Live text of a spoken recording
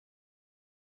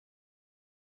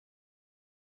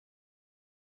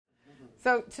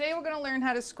So today we're going to learn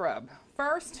how to scrub.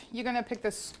 First, you're going to pick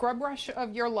the scrub brush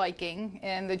of your liking,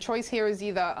 and the choice here is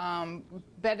either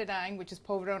betadine, which is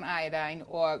povidone iodine,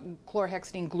 or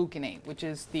chlorhexidine gluconate, which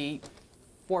is the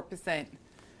 4%.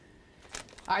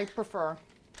 I prefer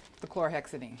the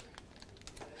chlorhexidine.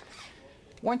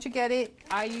 Once you get it,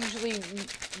 I usually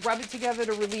rub it together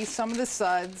to release some of the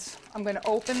suds. I'm going to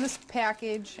open this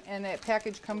package, and that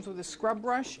package comes with a scrub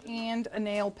brush and a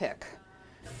nail pick.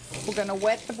 We're going to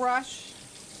wet the brush,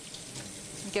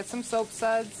 get some soap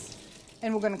suds,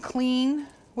 and we're going to clean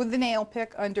with the nail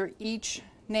pick under each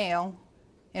nail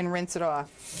and rinse it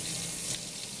off.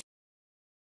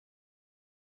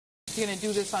 You're going to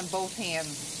do this on both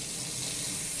hands.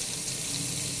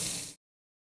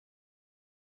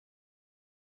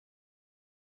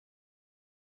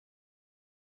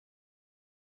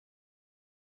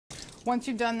 Once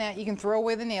you've done that, you can throw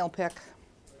away the nail pick.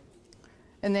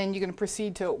 And then you're going to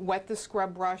proceed to wet the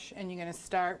scrub brush, and you're going to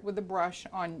start with the brush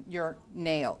on your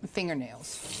fingernails.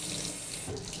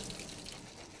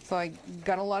 So I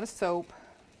got a lot of soap.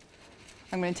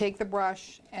 I'm going to take the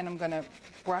brush and I'm going to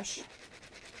brush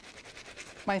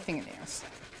my fingernails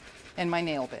and my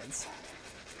nail beds.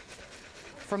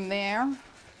 From there,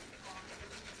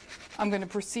 I'm going to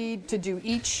proceed to do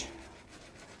each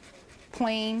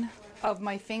plane of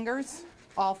my fingers,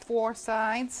 all 4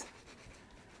 sides.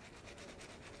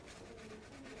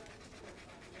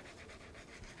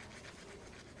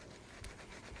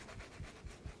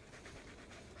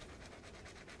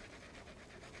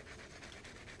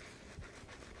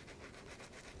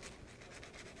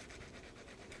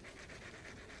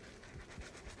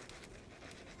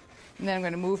 And then I'm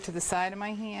going to move to the side of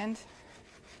my hand,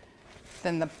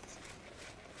 then the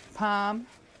palm,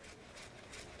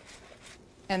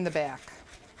 and the back.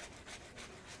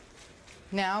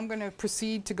 Now I'm going to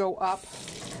proceed to go up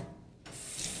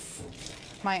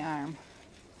my arm.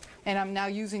 And I'm now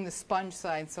using the sponge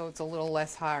side, so it's a little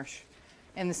less harsh.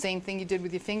 And the same thing you did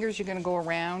with your fingers, you're going to go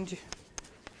around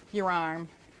your arm,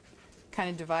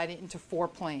 kind of divide it into 4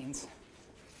 planes.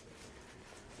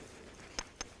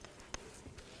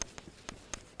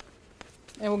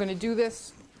 And we're going to do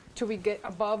this till we get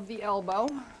above the elbow.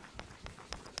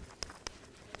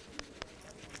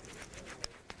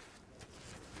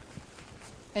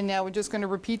 And now we're just going to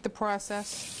repeat the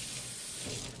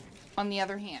process on the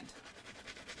other hand.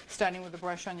 Starting with the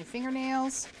brush on your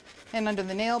fingernails and under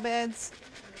the nail beds.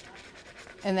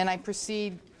 And then I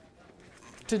proceed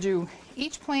to do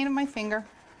each plane of my finger,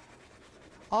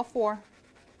 all 4.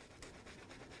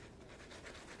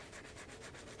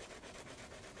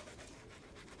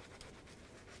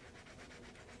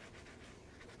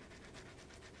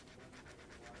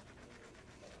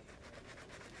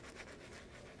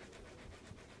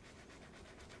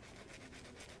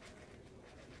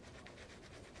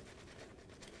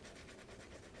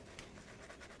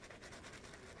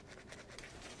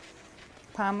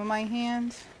 Palm of my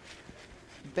hand,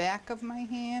 back of my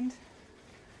hand,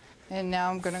 and now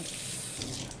I'm going to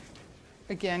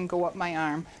again go up my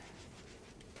arm.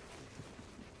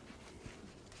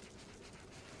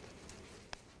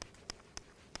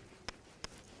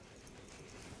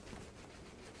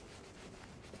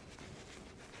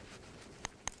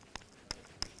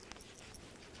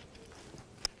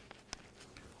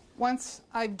 Once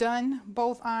I've done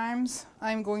both arms,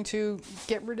 I'm going to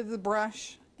get rid of the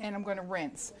brush and I'm going to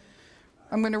rinse.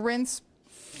 I'm going to rinse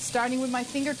starting with my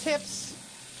fingertips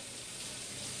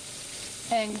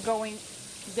and going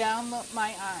down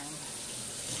my arm.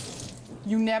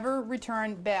 You never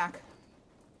return back.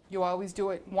 You always do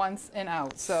it once and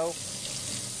out. So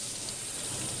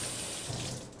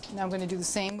now I'm going to do the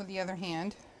same with the other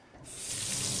hand.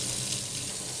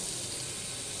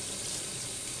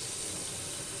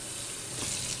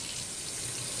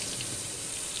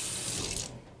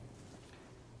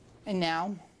 And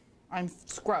now I'm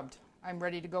scrubbed. I'm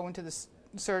ready to go into the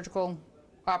surgical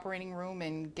operating room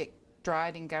and get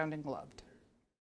dried and gowned and gloved.